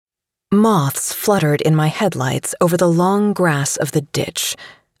Moths fluttered in my headlights over the long grass of the ditch.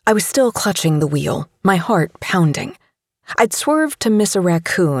 I was still clutching the wheel, my heart pounding. I'd swerved to miss a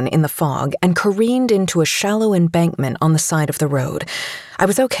raccoon in the fog and careened into a shallow embankment on the side of the road. I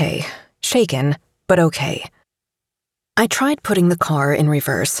was okay, shaken, but okay. I tried putting the car in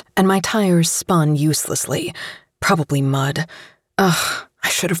reverse, and my tires spun uselessly. Probably mud. Ugh, I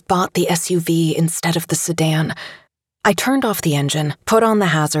should have bought the SUV instead of the sedan. I turned off the engine, put on the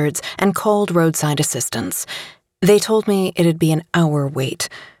hazards, and called roadside assistance. They told me it'd be an hour wait.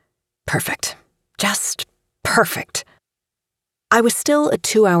 Perfect. Just perfect. I was still a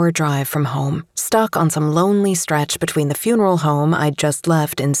 2-hour drive from home, stuck on some lonely stretch between the funeral home I'd just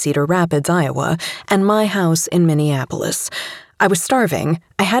left in Cedar Rapids, Iowa, and my house in Minneapolis. I was starving,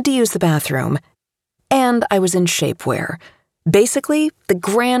 I had to use the bathroom, and I was in shapewear. Basically, the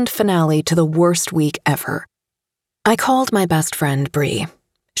grand finale to the worst week ever. I called my best friend, Bree.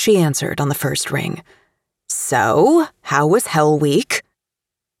 She answered on the first ring. "So, how was Hell Week?"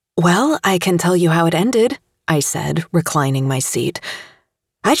 "Well, I can tell you how it ended," I said, reclining my seat.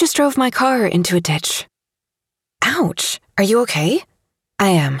 "I just drove my car into a ditch." "Ouch, are you okay?" "I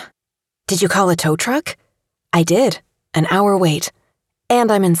am." "Did you call a tow truck?" "I did. An hour wait.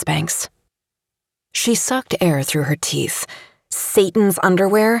 And I'm in Spanx." She sucked air through her teeth. "Satan's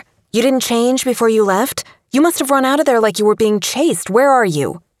underwear? You didn't change before you left? You must have run out of there like you were being chased. Where are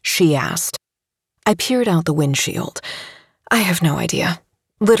you?" she asked. I peered out the windshield. I have no idea.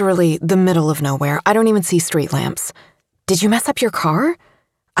 Literally the middle of nowhere. I don't even see street lamps. "Did you mess up your car?"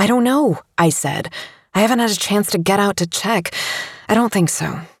 "I don't know," I said. "I haven't had a chance to get out to check. I don't think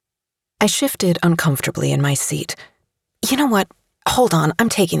so." I shifted uncomfortably in my seat. "You know what? Hold on, I'm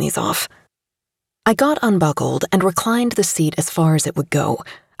taking these off." I got unbuckled and reclined the seat as far as it would go.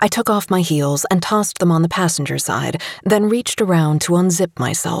 I took off my heels and tossed them on the passenger side, then reached around to unzip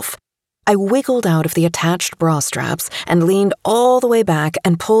myself. I wiggled out of the attached bra straps and leaned all the way back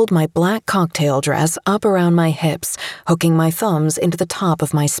and pulled my black cocktail dress up around my hips, hooking my thumbs into the top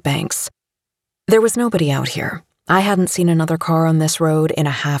of my Spanx. There was nobody out here. I hadn't seen another car on this road in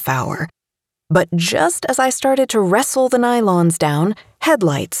a half hour. But just as I started to wrestle the nylons down,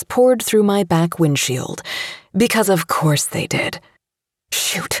 headlights poured through my back windshield. Because of course they did.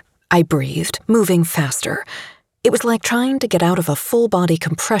 "Shoot," I breathed, moving faster. It was like trying to get out of a full-body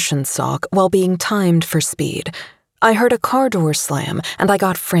compression sock while being timed for speed. I heard a car door slam, and I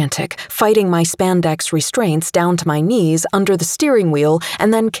got frantic, fighting my spandex restraints down to my knees under the steering wheel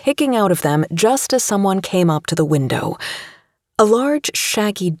and then kicking out of them just as someone came up to the window. A large,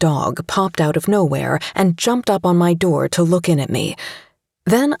 shaggy dog popped out of nowhere and jumped up on my door to look in at me.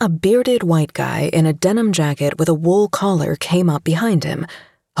 Then a bearded white guy in a denim jacket with a wool collar came up behind him.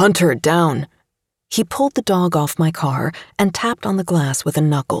 "Hunter, down." He pulled the dog off my car and tapped on the glass with a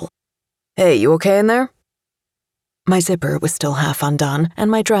knuckle. "Hey, you okay in there?" My zipper was still half undone, and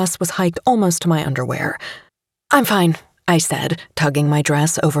my dress was hiked almost to my underwear. "I'm fine," I said, tugging my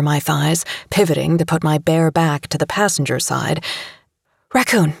dress over my thighs, pivoting to put my bare back to the passenger side.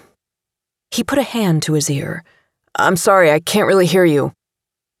 "Raccoon." He put a hand to his ear. "I'm sorry, I can't really hear you."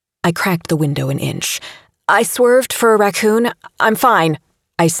 I cracked the window an inch. "I swerved for a raccoon. I'm fine,"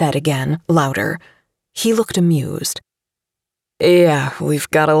 I said again, louder. He looked amused. "Yeah, we've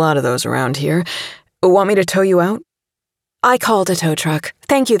got a lot of those around here. Want me to tow you out?" "I called a tow truck.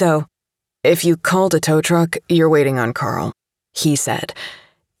 Thank you, though." "If you called a tow truck, you're waiting on Carl," he said.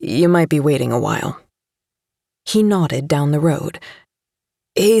 "You might be waiting a while." He nodded down the road.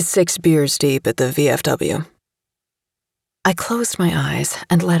 "He's 6 beers deep at the VFW." I closed my eyes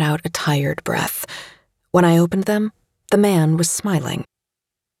and let out a tired breath. When I opened them, the man was smiling.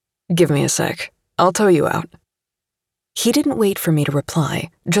 "Give me a sec. I'll tow you out." He didn't wait for me to reply,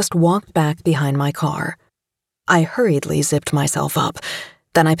 just walked back behind my car. I hurriedly zipped myself up.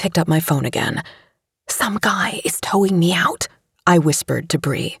 Then I picked up my phone again. "Some guy is towing me out," I whispered to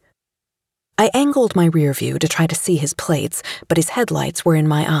Bree. I angled my rear view to try to see his plates, but his headlights were in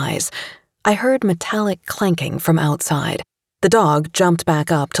my eyes. I heard metallic clanking from outside. The dog jumped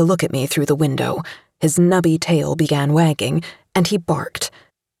back up to look at me through the window. His nubby tail began wagging, and he barked.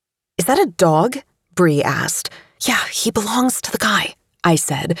 "Is that a dog?" Bree asked. "Yeah, he belongs to the guy," I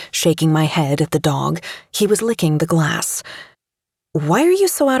said, shaking my head at the dog. He was licking the glass. "Why are you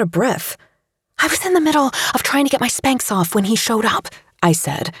so out of breath?" "I was in the middle of trying to get my Spanx off when he showed up," I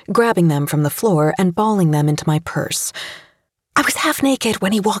said, grabbing them from the floor and balling them into my purse. "I was half naked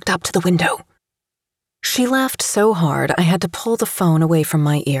when he walked up to the window." She laughed so hard I had to pull the phone away from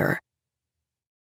my ear.